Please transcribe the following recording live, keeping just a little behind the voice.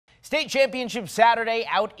State championship Saturday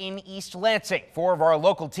out in East Lansing. Four of our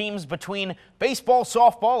local teams between baseball,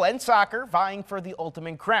 softball, and soccer vying for the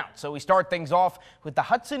ultimate crown. So we start things off with the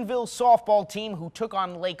Hudsonville softball team who took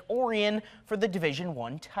on Lake Orion for the Division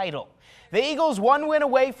I title. The Eagles one win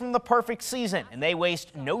away from the perfect season, and they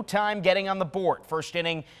waste no time getting on the board. First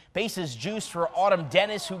inning, bases juiced for Autumn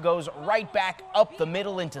Dennis, who goes right back up the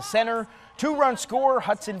middle into center. Two-run score,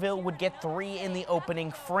 Hudsonville would get three in the opening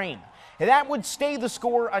frame. And that would stay the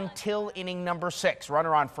score until inning number 6.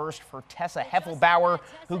 Runner on first for Tessa Heffelbauer,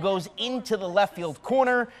 who goes into the left field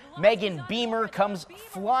corner. Megan Beamer comes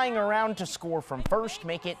flying around to score from first,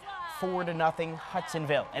 make it 4-0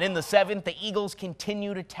 Hudsonville. And in the 7th, the Eagles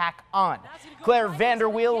continue to tack on. Claire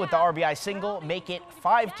Vanderweel with the RBI single make it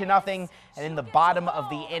 5-0. And in the bottom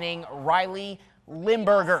of the inning, Riley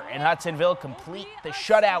Limburger and Hudsonville complete the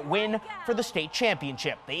shutout win for the state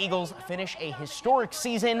championship. The Eagles finish a historic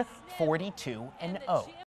season 42-0.